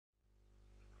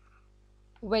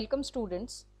Welcome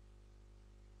students.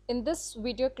 In this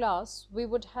video class, we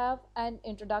would have an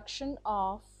introduction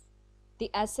of the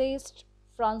essayist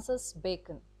Francis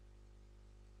Bacon.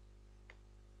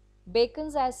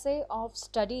 Bacon's essay of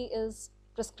study is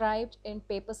prescribed in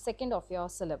paper 2nd of your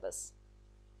syllabus.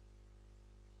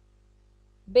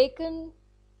 Bacon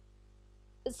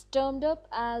is termed up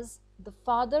as the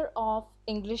father of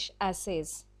English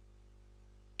essays.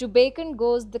 To Bacon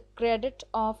goes the credit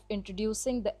of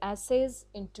introducing the essays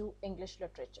into English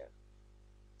literature.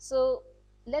 So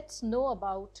let's know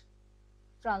about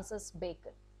Francis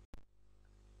Bacon.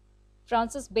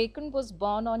 Francis Bacon was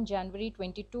born on January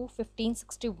 22,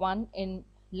 1561 in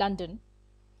London.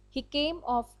 He came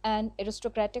of an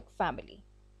aristocratic family.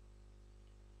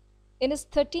 In his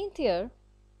 13th year,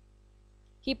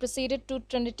 he proceeded to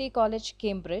Trinity College,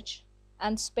 Cambridge,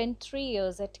 and spent 3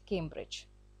 years at Cambridge.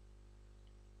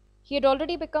 He had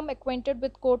already become acquainted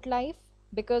with court life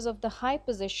because of the high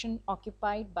position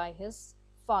occupied by his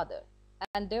father,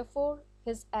 and therefore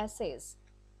his essays,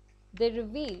 they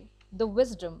reveal the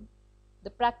wisdom,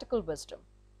 the practical wisdom.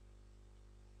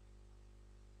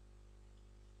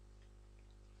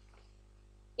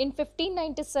 In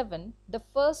 1597, the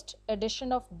first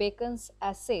edition of Bacon's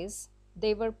essays,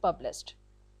 they were published.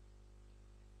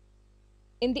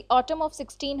 In the autumn of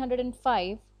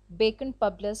 1605, Bacon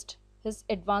published his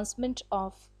Advancement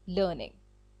of Learning.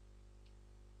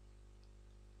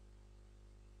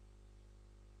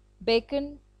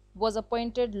 Bacon was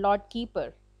appointed Lord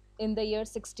Keeper in the year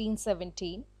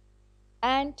 1617,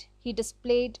 and he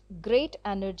displayed great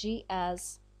energy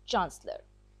as Chancellor.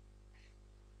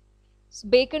 So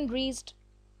Bacon reached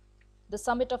the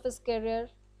summit of his career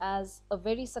as a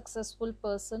very successful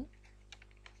person,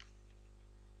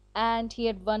 and he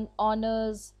had won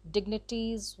honors,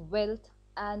 dignities, wealth,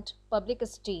 and public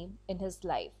esteem in his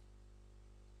life.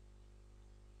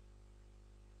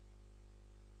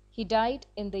 He died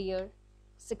in the year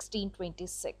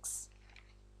 1626.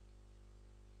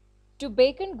 To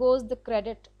Bacon goes the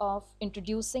credit of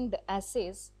introducing the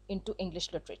essays into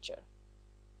English literature.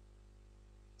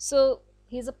 So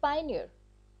he's a pioneer,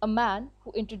 a man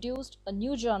who introduced a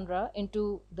new genre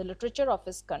into the literature of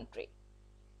his country.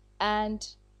 And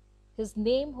his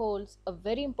name holds a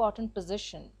very important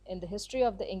position in the history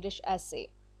of the English essay,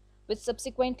 which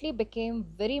subsequently became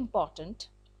very important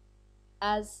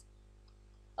as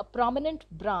a prominent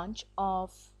branch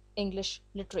of English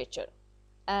literature,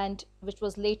 and which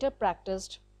was later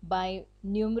practiced by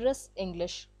numerous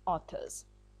English authors.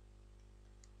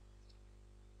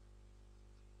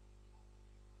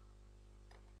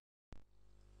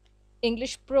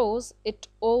 English prose, it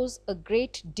owes a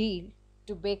great deal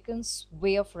to Bacon's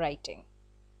way of writing.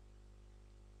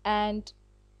 And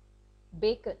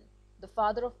Bacon, the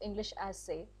father of English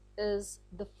essay, is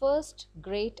the first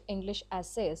great English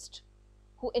essayist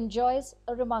who enjoys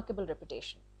a remarkable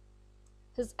reputation.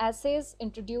 His essays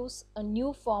introduce a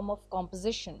new form of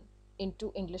composition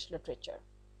into English literature.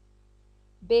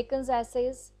 Bacon's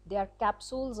essays, they are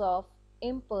capsules of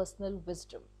impersonal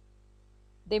wisdom.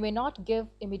 They may not give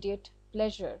immediate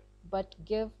pleasure, but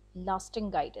give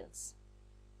lasting guidance.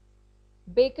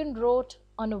 Bacon wrote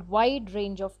on a wide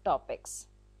range of topics,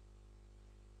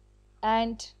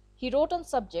 and he wrote on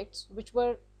subjects which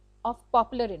were of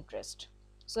popular interest.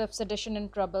 So of sedition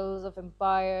and troubles, of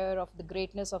empire, of the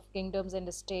greatness of kingdoms and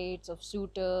estates, of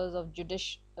suitors, of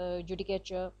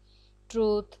judicature,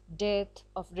 truth, death,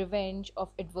 of revenge, of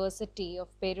adversity,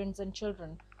 of parents and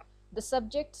children. The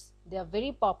subjects, they are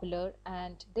very popular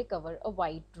and they cover a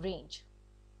wide range.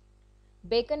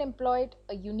 Bacon employed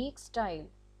a unique style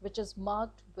which is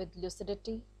marked with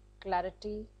lucidity,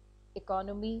 clarity,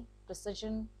 economy,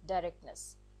 precision,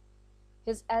 directness.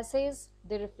 His essays,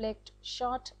 they reflect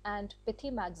short and pithy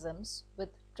maxims with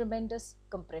tremendous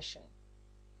compression.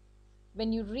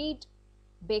 When you read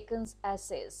Bacon's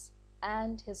essays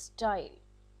and his style,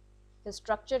 his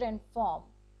structure and form,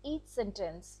 each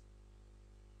sentence,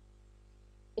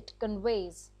 it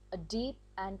conveys a deep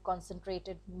and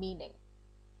concentrated meaning,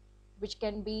 which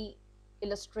can be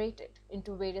illustrated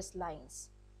into various lines.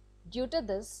 Due to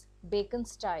this, Bacon's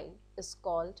style is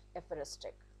called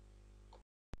aphoristic.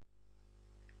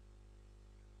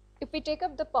 If we take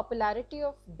up the popularity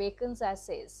of Bacon's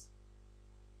essays,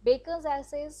 they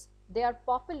are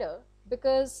popular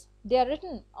because they are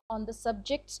written on the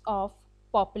subjects of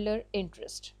popular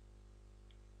interest.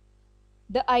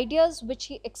 The ideas which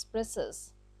he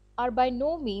expresses are by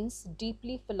no means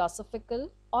deeply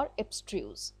philosophical or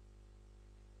abstruse.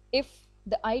 If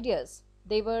the ideas,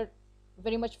 they were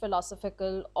very much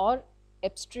philosophical or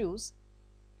abstruse,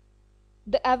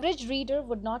 the average reader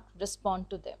would not respond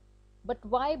to them. But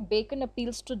why Bacon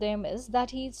appeals to them is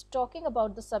that he's talking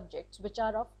about the subjects which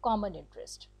are of common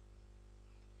interest.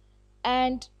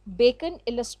 And Bacon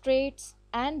illustrates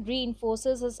and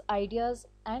reinforces his ideas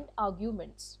and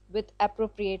arguments with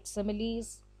appropriate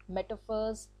similes,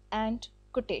 metaphors, and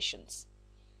quotations.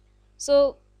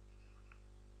 So,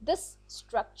 this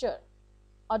structure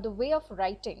or the way of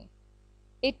writing,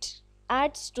 it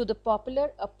adds to the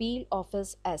popular appeal of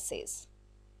his essays.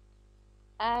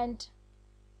 And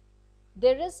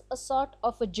there is a sort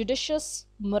of a judicious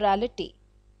morality,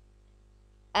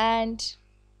 and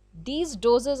these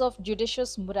doses of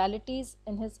judicious moralities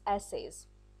in his essays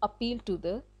appeal to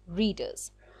the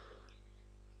readers.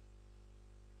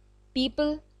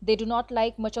 People, they do not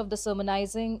like much of the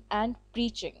sermonizing and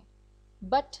preaching,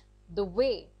 but the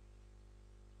way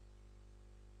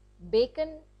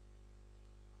Bacon,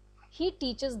 he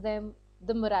teaches them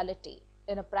the morality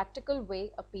in a practical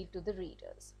way appeal to the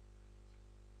readers.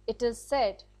 It is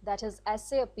said that his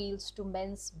essay appeals to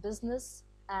men's business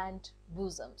and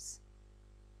bosoms.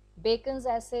 Bacon's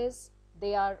essays,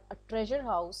 they are a treasure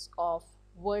house of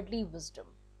worldly wisdom.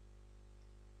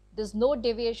 There's no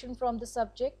deviation from the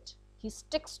subject. He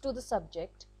sticks to the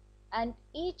subject, and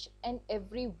each and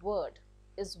every word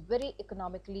is very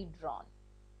economically drawn.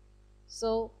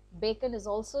 So, Bacon is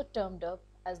also termed up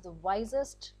as the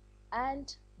wisest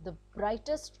and the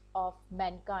brightest of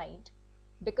mankind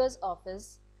because of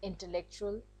his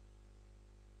intellectual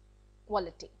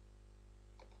quality.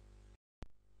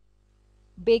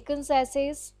 Bacon's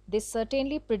essays, they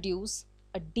certainly produce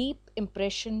a deep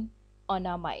impression on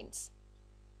our minds.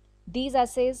 These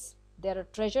essays, they are a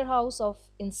treasure house of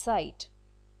insight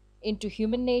into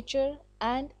human nature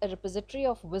and a repository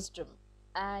of wisdom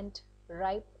and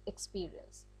ripe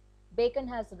experience. Bacon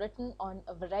has written on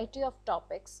a variety of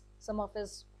topics. Some of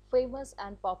his famous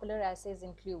and popular essays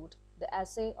include the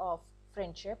essay of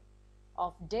friendship,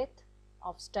 of death,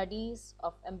 of studies,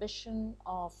 of ambition,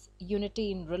 of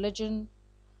unity in religion,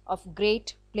 of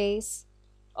great place,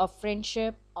 of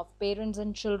friendship, of parents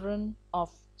and children, of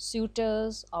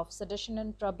suitors, of sedition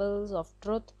and troubles, of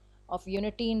truth, of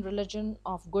unity in religion,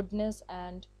 of goodness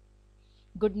and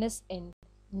goodness in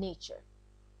nature.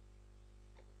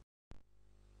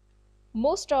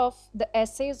 Most of the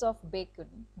essays of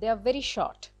Bacon, they are very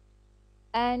short,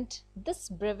 and this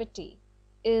brevity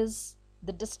is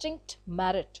the distinct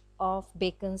merit of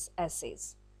Bacon's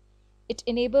essays. It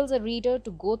enables a reader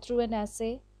to go through an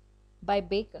essay by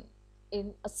Bacon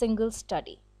in a single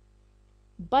study.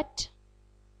 But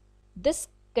this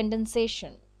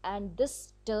condensation and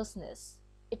this terseness,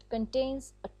 it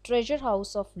contains a treasure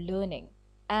house of learning,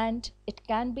 and it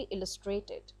can be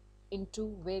illustrated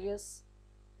into various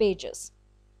pages.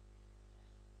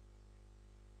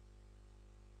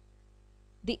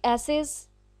 The essays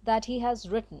that he has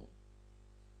written,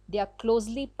 they are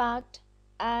closely packed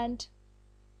and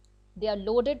they are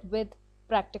loaded with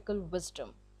practical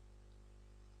wisdom.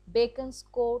 Bacon's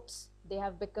quotes, they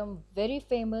have become very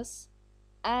famous,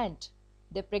 and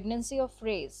their pregnancy of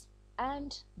phrase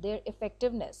and their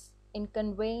effectiveness in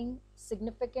conveying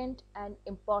significant and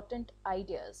important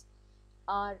ideas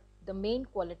are the main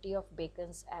quality of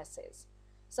Bacon's essays.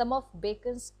 Some of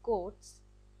Bacon's quotes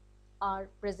are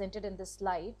presented in this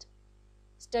slide.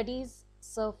 Studies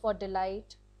serve for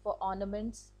delight, for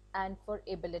ornaments, and for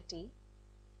ability.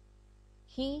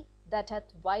 He that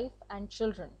hath wife and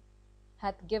children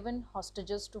hath given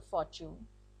hostages to fortune.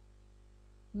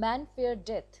 Man fear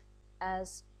death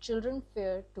as children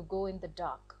fear to go in the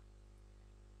dark.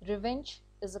 Revenge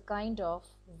is a kind of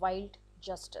wild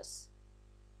justice.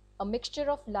 A mixture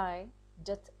of lie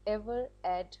doth ever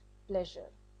add pleasure.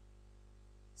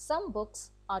 Some books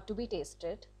are to be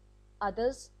tasted,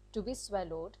 others to be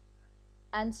swallowed,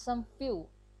 and some few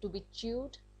to be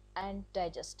chewed and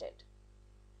digested.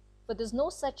 For there is no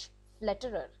such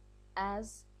flatterer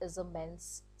as is a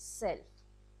man's self.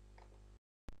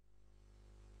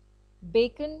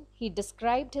 Bacon, he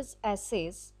described his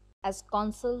essays as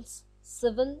counsels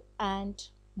civil and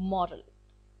moral,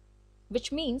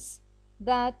 which means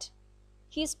that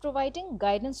he is providing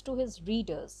guidance to his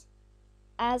readers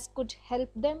as could help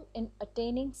them in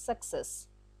attaining success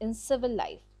in civil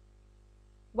life,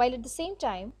 while at the same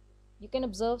time you can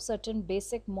observe certain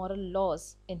basic moral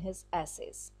laws in his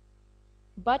essays.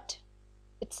 But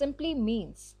it simply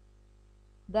means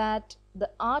that the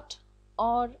art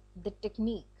or the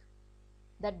technique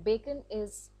that Bacon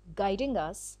is guiding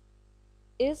us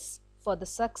is for the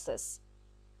success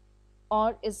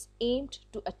or is aimed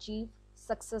to achieve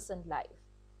success in life.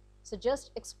 So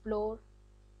just explore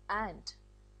and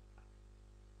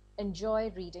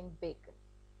enjoy reading Bacon.